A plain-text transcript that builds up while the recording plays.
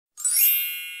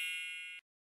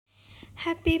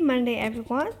Happy Monday,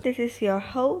 everyone. This is your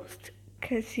host,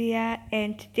 Kazia,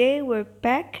 and today we're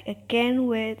back again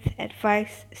with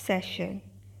advice session.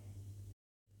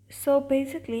 So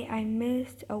basically, I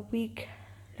missed a week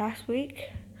last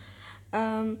week.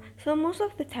 So most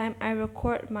of the time, I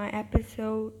record my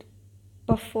episode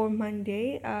before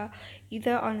Monday,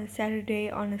 either on a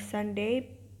Saturday or on a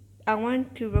Sunday. I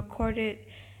want to record it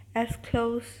as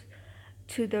close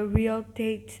to the real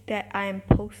date that I am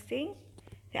posting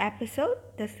the episode.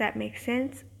 Does that make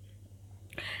sense?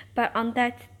 But on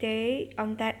that day,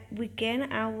 on that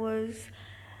weekend, I was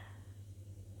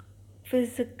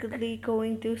physically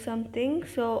going through something,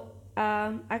 so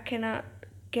I cannot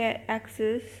get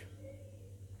access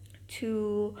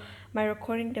to my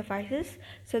recording devices,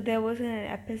 so there wasn't an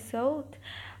episode.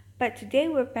 But today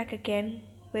we're back again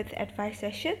with advice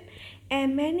session,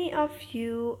 and many of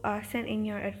you sent in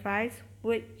your advice,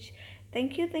 which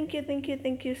thank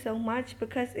you so much,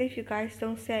 because if you guys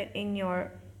don't send in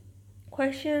your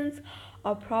questions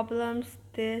or problems,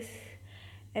 this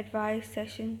advice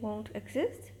session won't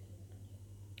exist.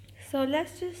 So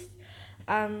let's just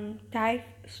dive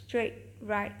straight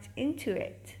right into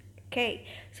it. Okay,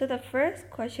 so the first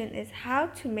question is how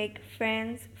to make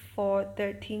friends for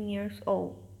 13 years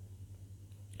old.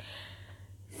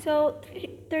 So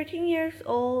 13 years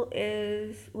old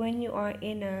is when you are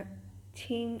in a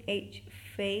teenage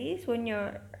phase, when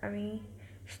you're,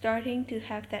 starting to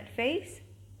have that phase.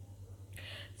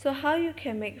 So how you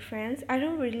can make friends? I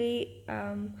don't really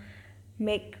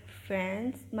make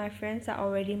friends. My friends are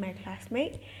already my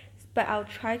classmates, but I'll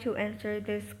try to answer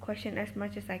this question as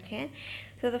much as I can.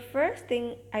 So the first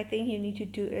thing I think you need to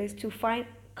do is to find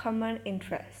common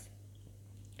interests.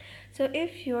 So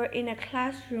if you're in a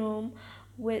classroom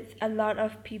with a lot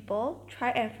of people,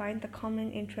 try and find the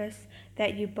common interests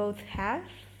that you both have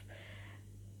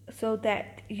so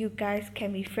that you guys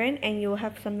can be friends and you'll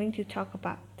have something to talk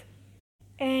about.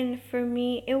 And for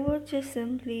me, it will just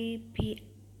simply be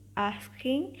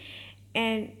asking,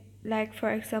 and like for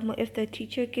example, if the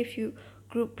teacher gives you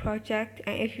group project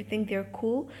and if you think they're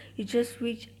cool, you just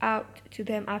reach out to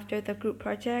them after the group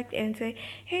project and say,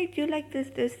 hey, do you like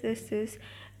this?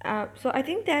 So I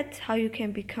think that's how you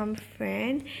can become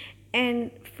friend.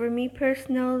 And for me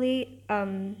personally,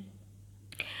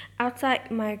 outside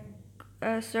my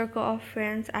circle of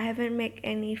friends, I haven't made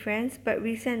any friends, but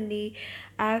recently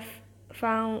I've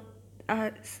found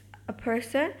a, a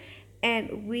person,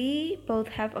 and we both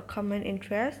have a common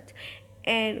interest,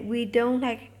 and we don't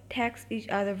like text each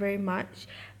other very much,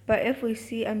 but if we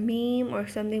see a meme or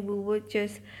something, we would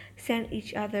just send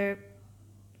each other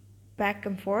back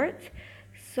and forth.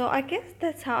 So I guess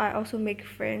that's how I also make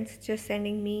friends, just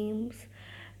sending memes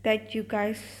that you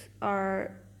guys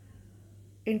are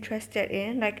interested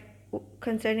in, like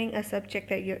concerning a subject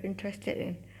that you're interested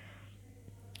in.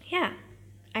 Yeah,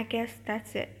 I guess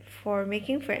that's it for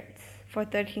making friends for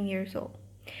 13 years old.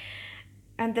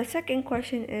 And the second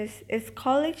question is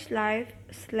college life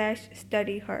slash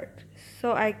study hard?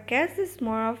 So I guess it's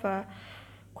more of a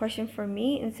question for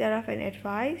me instead of an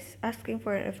advice, asking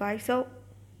for an advice. So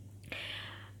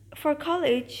for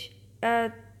college,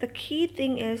 the key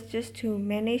thing is just to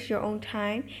manage your own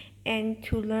time and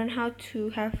to learn how to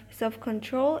have self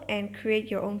control and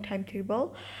create your own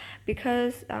timetable,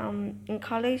 because in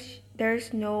college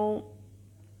there's no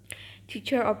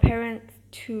teacher or parent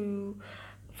to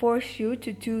force you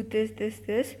to do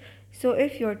this. So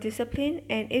if you're disciplined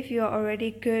and if you're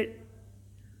already good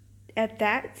at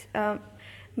that,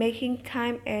 making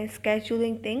time and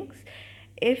scheduling things,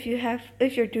 if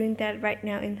you're doing that right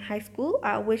now in high school,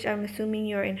 which I'm assuming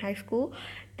you're in high school,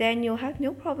 then you'll have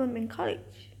no problem in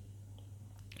college.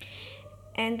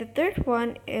 And the third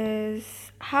one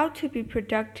is how to be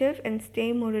productive and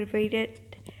stay motivated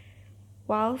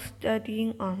while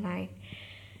studying online.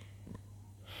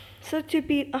 So to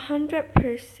be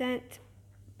 100%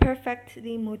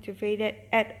 perfectly motivated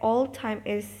at all time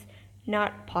is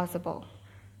not possible.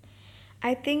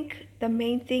 I think the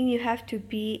main thing you have to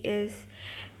be is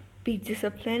be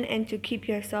disciplined and to keep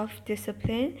yourself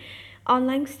disciplined.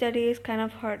 Online study is kind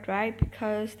of hard, right?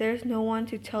 Because there's no one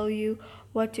to tell you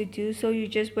what to do, so you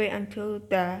just wait until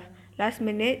the last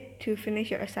minute to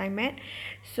finish your assignment.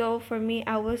 So for me,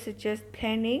 I would suggest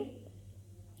planning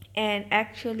and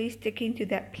actually sticking to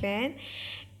that plan.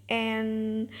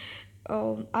 And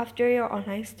after your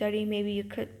online study, maybe you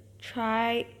could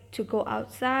try to go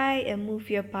outside and move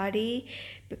your body,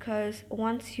 because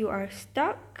once you are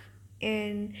stuck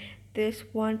in this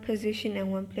one position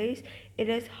and one place, it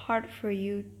is hard for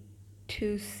you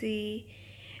to see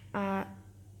uh,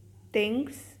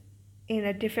 things in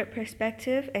a different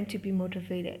perspective and to be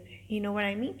motivated. You know what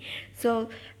I mean? So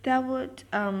that would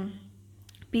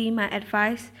be my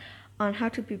advice on how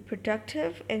to be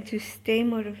productive and to stay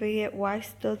motivated while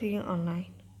studying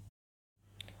online.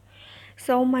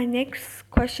 So my next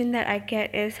question that I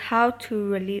get is how to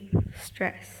relieve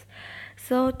stress.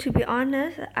 So to be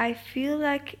honest, I feel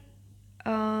like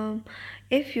um,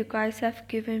 if you guys have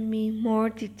given me more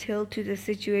detail to the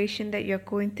situation that you're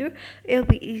going through, it'll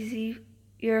be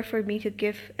easier for me to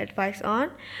give advice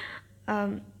on.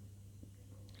 Um,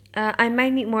 I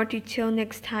might need more detail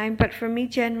next time, but for me,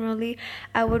 generally,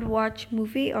 I would watch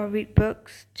movie or read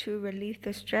books to relieve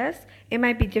the stress. It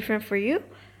might be different for you.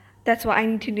 That's why I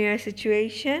need to know your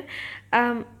situation.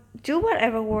 Um, do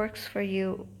whatever works for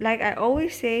you. Like I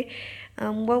always say,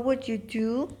 what would you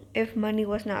do if money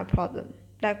was not a problem?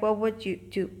 Like what would you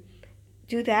do?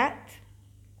 Do that.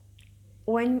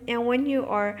 When you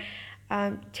are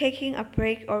taking a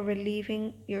break or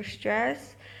relieving your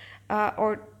stress,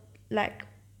 or like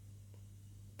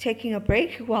taking a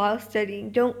break while studying,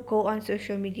 don't go on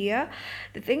social media.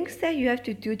 The things that you have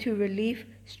to do to relieve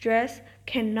stress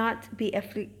cannot be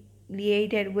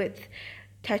affiliated with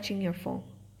touching your phone.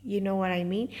 You know what I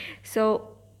mean?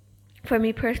 So, for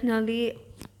me personally,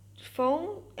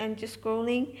 phone and just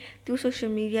scrolling through social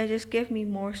media just give me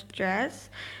more stress.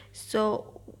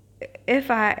 So, if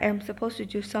I am supposed to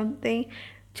do something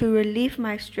to relieve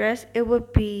my stress, it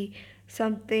would be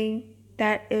something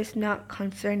that is not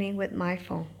concerning with my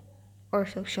phone or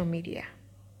social media.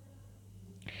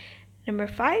 Number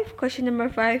five, question number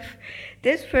five.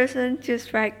 This person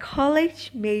just write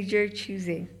college major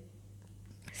choosing.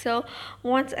 So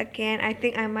once again, I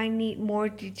think I might need more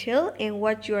detail in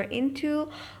what you are into.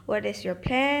 What is your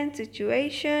plan,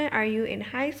 situation? Are you in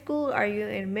high school? Are you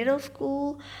in middle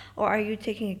school? Or are you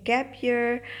taking a gap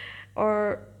year?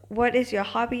 Or what is your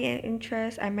hobby and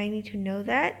interest? I might need to know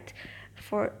that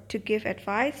for to give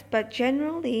advice. But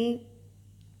generally,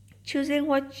 choosing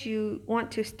what you want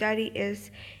to study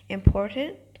is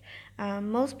important.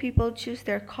 Most people choose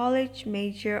their college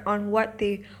major on what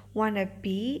they want to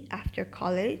be after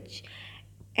college.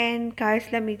 And guys,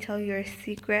 let me tell you a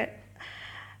secret.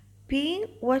 Being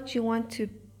what you want to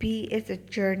be is a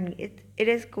journey. It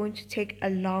is going to take a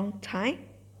long time.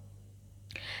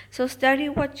 So study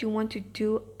what you want to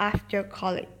do after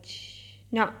college,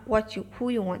 not who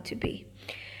you want to be.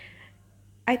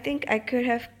 I think I could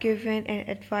have given an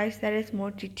advice that is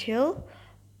more detailed,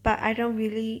 but I don't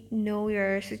really know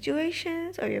your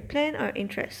situations or your plan or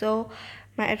interest. So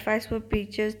my advice would be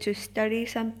just to study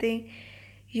something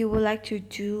you would like to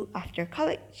do after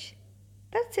college.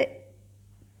 That's it.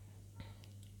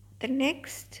 The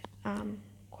next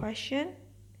question.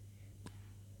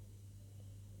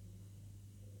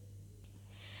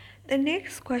 The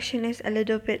next question is a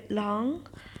little bit long.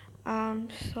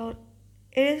 So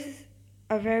it is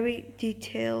a very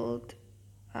detailed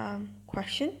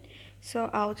question.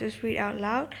 So I'll just read out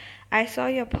loud. I saw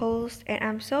your post and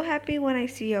I'm so happy when I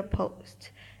see your post.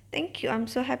 Thank you. I'm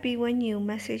so happy when you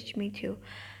message me too.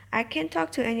 I can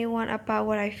talk to anyone about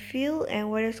what I feel and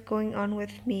what is going on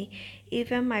with me,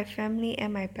 even my family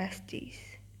and my besties.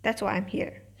 That's why I'm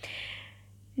here.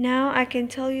 Now I can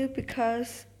tell you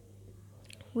because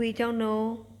we don't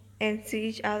know and see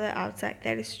each other outside.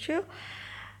 That is true.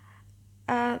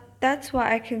 That's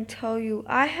why I can tell you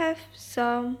I have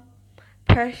some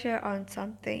pressure on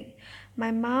something.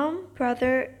 My mom,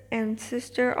 brother, and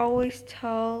sister always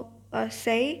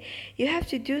say, you have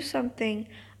to do something.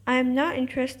 I am not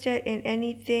interested in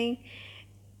anything,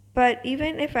 but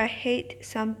even if I hate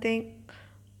something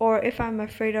or if I'm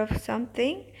afraid of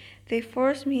something, they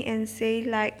force me and say,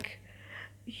 like,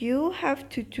 you have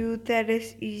to do that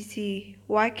is easy.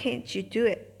 Why can't you do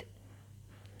it?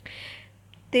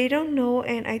 They don't know,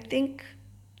 and I think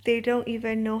they don't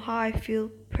even know how I feel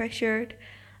pressured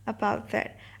about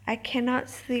that. I cannot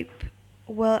sleep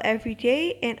well every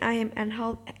day, and I am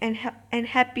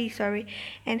unhappy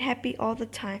all the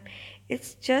time.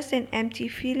 It's just an empty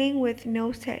feeling with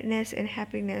no sadness and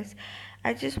happiness.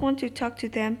 I just want to talk to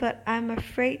them, but I'm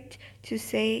afraid to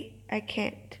say I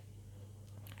can't.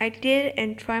 I did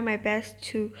and try my best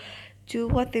to do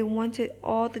what they wanted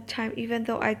all the time, even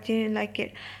though I didn't like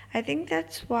it. I think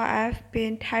that's why I've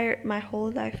been tired my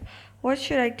whole life. What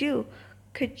should I do?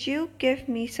 Could you give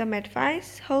me some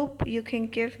advice? Hope you can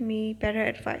give me better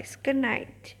advice. Good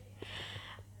night.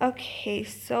 Okay,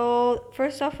 so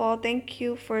first of all, thank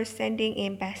you for sending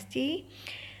in, Bestie.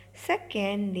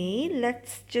 Secondly,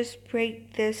 let's just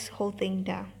break this whole thing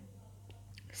down.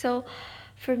 So,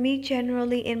 for me,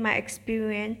 generally, in my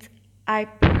experience, I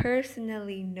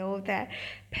personally know that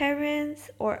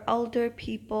parents or elder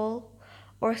people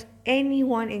or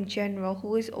anyone in general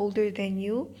who is older than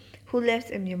you, who lives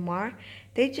in Myanmar,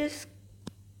 they just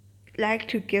like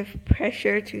to give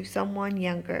pressure to someone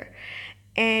younger.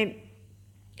 And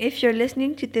if you're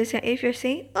listening to this and if you're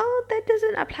saying, oh, that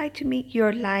doesn't apply to me,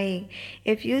 you're lying.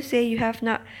 If you say you have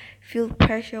not feel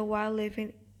pressure while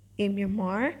living in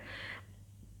Myanmar,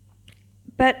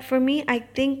 but for me,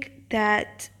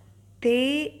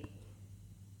 they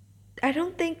I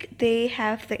don't think they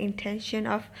have the intention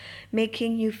of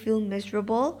making you feel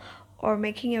miserable or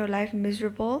making your life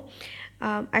miserable.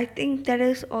 I think that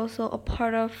is also a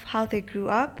part of how they grew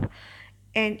up,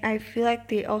 and I feel like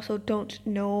they also don't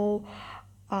know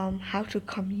how to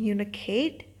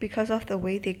communicate because of the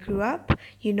way they grew up.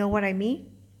 You know what I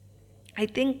mean? I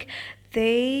think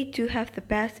they do have the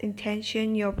best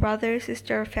intention. Your brother,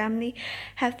 sister, or family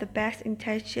have the best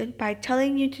intention by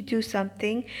telling you to do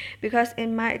something. Because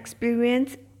in my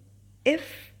experience,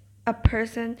 if a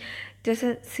person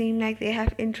doesn't seem like they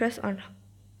have interest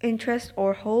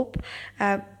or hope,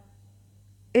 uh,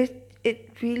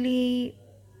 it really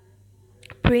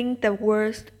bring the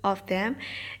worst of them,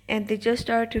 and they just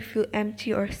start to feel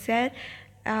empty or sad.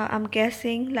 I'm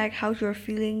guessing like how you're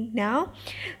feeling now.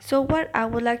 So what I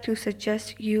would like to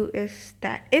suggest you is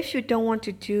that if you don't want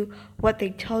to do what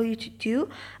they tell you to do,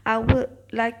 I would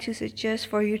like to suggest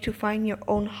for you to find your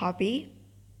own hobby.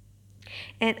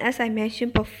 And as I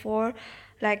mentioned before,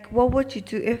 like what would you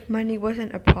do if money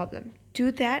wasn't a problem?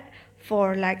 Do that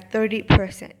for like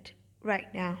 30%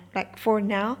 right now, like for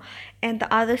now, and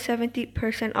the other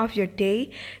 70% of your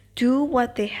day, do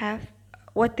what they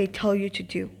tell you to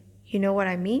do. You know what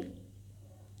I mean?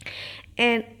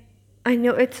 And I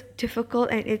know it's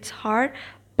difficult and it's hard,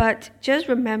 but just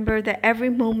remember that every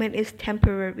moment is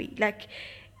temporary. Like,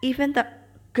 even the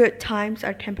good times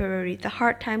are temporary, the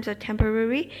hard times are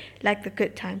temporary, like the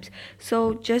good times.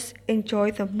 So just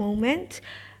enjoy the moment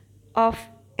of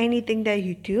anything that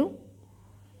you do.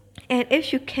 And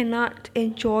if you cannot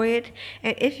enjoy it,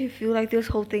 and if you feel like this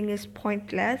whole thing is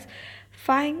pointless,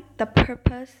 find the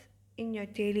purpose in your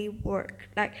daily work.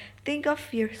 Like, think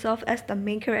of yourself as the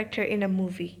main character in a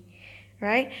movie,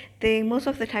 right? They most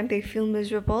of the time they feel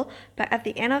miserable, but at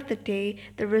the end of the day,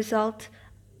 the result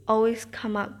always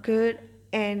come out good,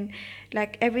 and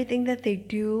like everything that they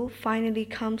do finally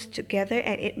comes together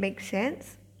and it makes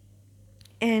sense.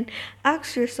 And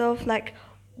ask yourself like,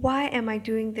 why am I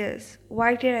doing this?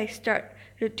 Why did I start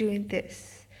doing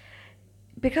this?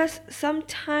 Because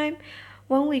sometimes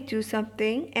when we do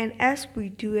something and as we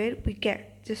do it, we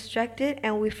get distracted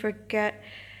and we forget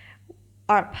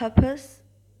our purpose.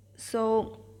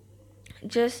 So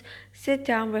just sit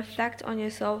down, reflect on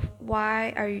yourself.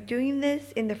 Why are you doing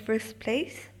this in the first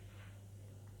place?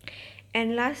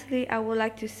 And lastly, I would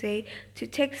like to say to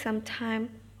take some time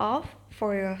off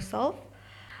for yourself.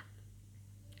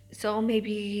 So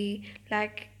maybe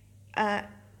like uh,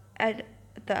 at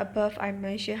the above I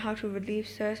mentioned how to relieve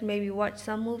stress, maybe watch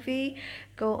some movie,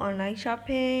 go online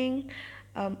shopping,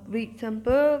 read some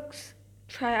books,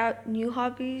 try out new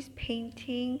hobbies,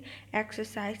 painting,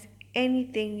 exercise,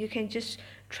 anything. You can just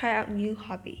try out new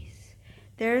hobbies.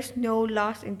 There's no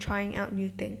loss in trying out new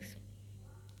things.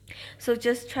 So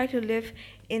just try to live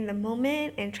in the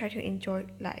moment and try to enjoy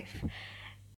life.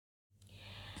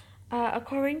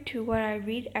 According to what I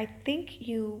read, I think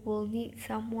you will need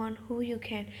someone who you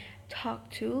can talk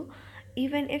to,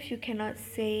 even if you cannot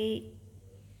say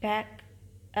back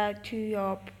to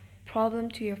your problem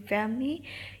to your family.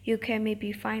 You can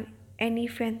maybe find any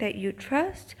friend that you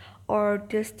trust or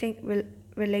distinct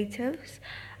relatives.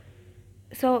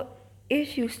 So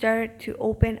if you start to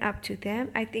open up to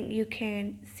them, I think you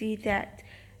can see that.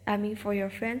 I mean, for your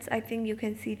friends, I think you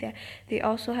can see that they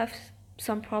also have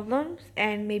some problems,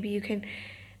 and maybe you can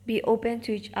be open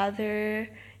to each other,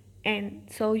 and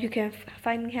so you can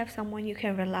finally have someone you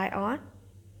can rely on.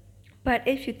 But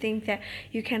if you think that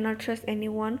you cannot trust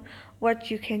anyone, what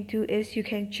you can do is you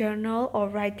can journal or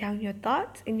write down your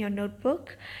thoughts in your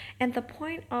notebook. And the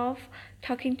point of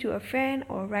talking to a friend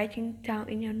or writing down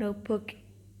in your notebook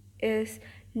is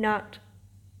not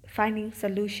finding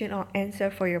solution or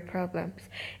answer for your problems.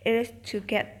 It is to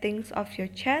get things off your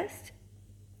chest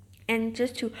and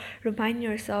just to remind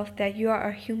yourself that you are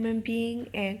a human being,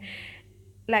 and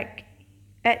like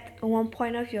at one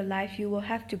point of your life you will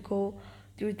have to go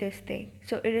through this thing.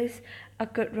 So it is a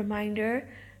good reminder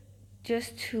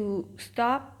just to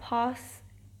stop, pause,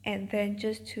 and then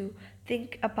just to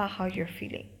think about how you're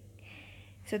feeling.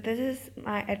 So this is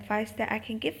my advice that I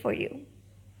can give for you.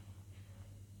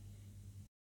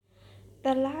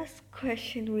 The last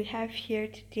question we have here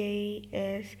today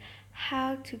is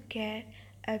how to get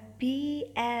a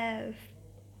BF.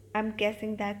 I'm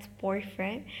guessing that's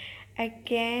boyfriend.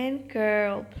 Again,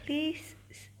 girl, please,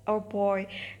 or boy,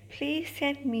 please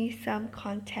send me some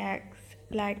contacts.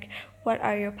 Like, what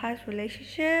are your past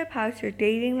relationship? How's your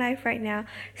dating life right now?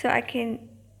 So I can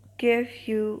give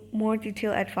you more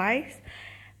detailed advice.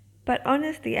 But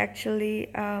honestly, actually,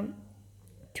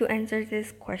 to answer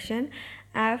this question,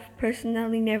 I've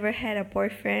personally never had a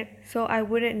boyfriend, so I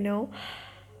wouldn't know.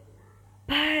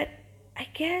 But I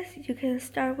guess you can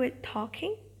start with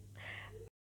talking.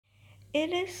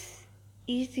 It is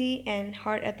easy and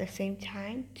hard at the same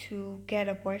time to get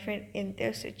a boyfriend in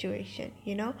their situation,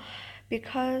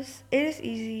 because it is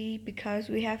easy because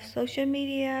we have social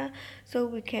media, so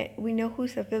we know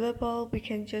who's available, we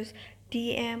can just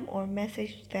DM or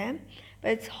message them.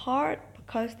 But it's hard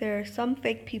because there are some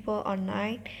fake people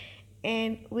online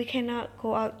and we cannot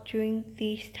go out during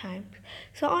these times.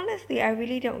 So honestly, I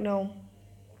really don't know.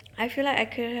 I feel like I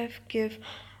could have give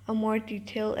a more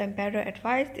detailed and better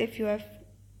advice if you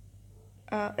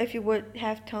would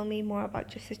have told me more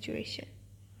about your situation.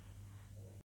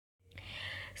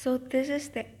 So this is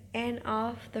the end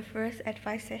of the first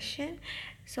advice session.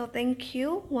 So thank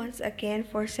you once again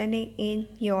for sending in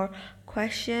your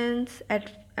questions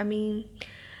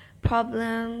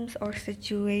problems or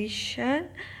situation.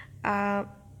 Uh,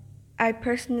 I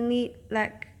personally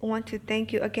want to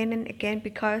thank you again and again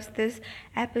because this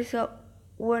episode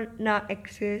would not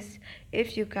exist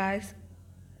if you guys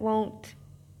won't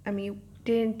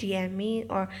didn't DM me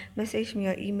or message me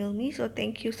or email me. So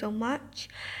thank you so much.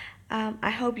 I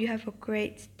hope you have a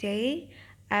great day.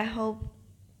 I hope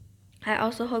I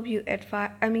also hope you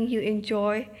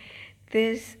enjoy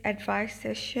this advice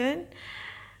session.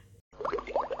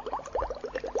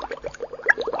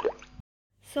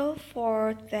 So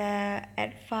for the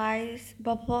advice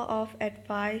bubble of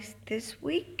advice this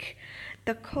week,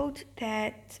 the quote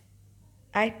that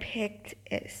I picked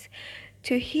is,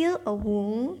 to heal a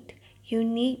wound, you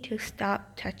need to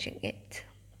stop touching it.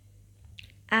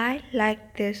 I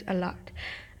like this a lot.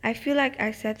 I feel like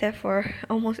I said that for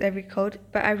almost every quote,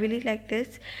 but I really like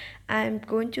this. I'm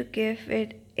going to give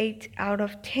it 8 out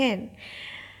of 10.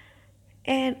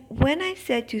 And when I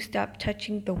said to stop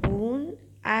touching the wound,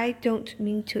 I don't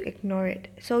mean to ignore it.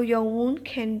 So your wound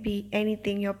can be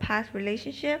anything, your past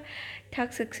relationship,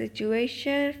 toxic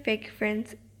situation, fake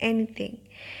friends, anything.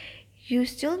 You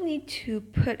still need to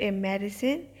put in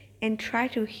medicine and try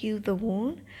to heal the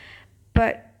wound,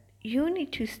 but you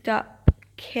need to stop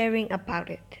caring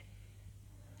about it.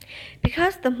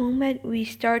 Because the moment we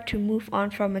start to move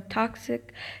on from a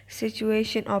toxic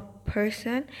situation or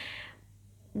person,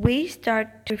 we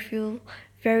start to feel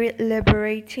very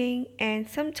liberating, and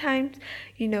sometimes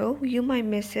you might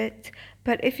miss it,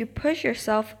 but if you push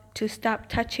yourself to stop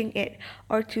touching it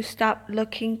or to stop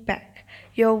looking back,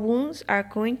 your wounds are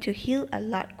going to heal a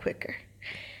lot quicker.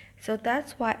 So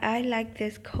that's why I like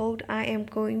this code. I am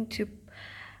going to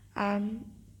um,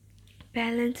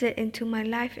 balance it into my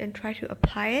life and try to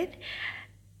apply it.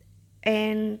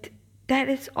 And that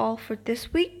is all for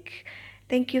this week.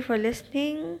 Thank you for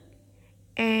listening,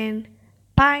 and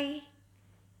bye.